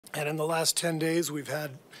And in the last 10 days, we've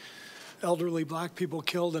had elderly black people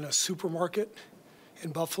killed in a supermarket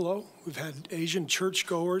in Buffalo. We've had Asian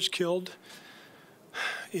churchgoers killed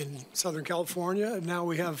in Southern California. And now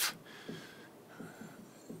we have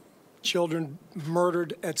children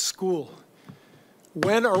murdered at school.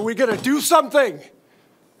 When are we going to do something?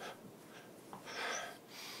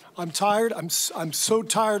 I'm tired. I'm so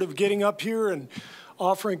tired of getting up here and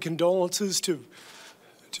offering condolences to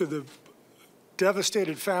the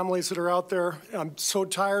devastated families that are out there. I'm so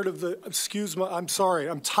tired of the, I'm sorry.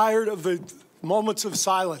 I'm tired of the moments of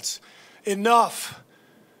silence. Enough.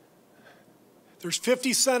 There's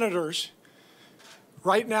 50 senators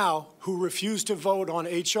right now who refuse to vote on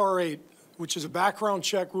H.R. 8, which is a background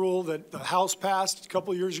check rule that the House passed a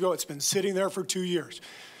couple of years ago. It's been sitting there for 2 years.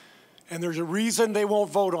 And there's a reason they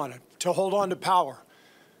won't vote on it, to hold on to power.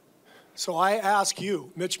 So I ask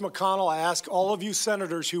you, Mitch McConnell, I ask all of you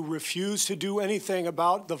senators who refuse to do anything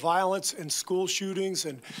about the violence and school shootings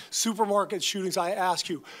and supermarket shootings, I ask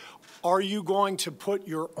you, are you going to put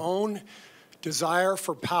your own desire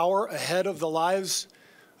for power ahead of the lives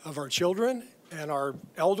of our children and our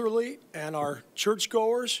elderly and our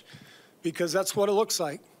churchgoers? Because that's what it looks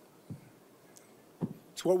like.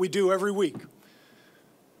 It's what we do every week.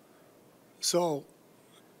 So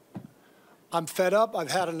I'm fed up.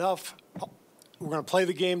 I've had enough. We're going to play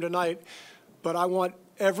the game tonight, but I want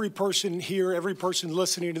every person here, every person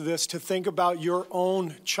listening to this to think about your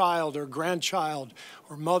own child or grandchild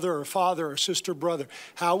or mother or father or sister, brother.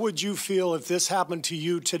 How would you feel if this happened to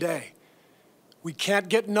you today? We can't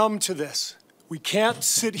get numb to this. We can't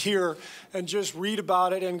sit here and just read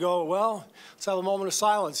about it and go, well, let's have a moment of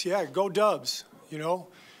silence. Yeah, go Dubs, you know.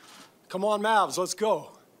 Come on, Mavs, let's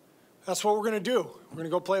go. That's what we're going to do. We're going to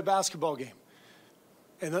go play a basketball game.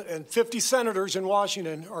 And 50 senators in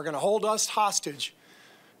Washington are going to hold us hostage.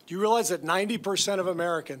 Do you realize that 90% of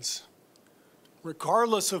Americans,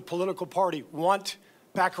 regardless of political party, want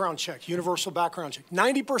background check, universal background check?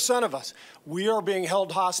 90% of us, we are being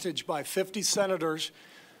held hostage by 50 senators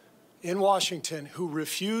in Washington who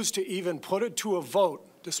refuse to even put it to a vote,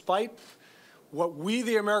 despite what we,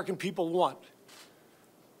 the American people, want.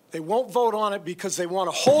 They won't vote on it because they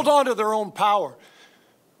want to hold on to their own power.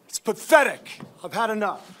 It's pathetic. I've had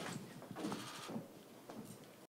enough.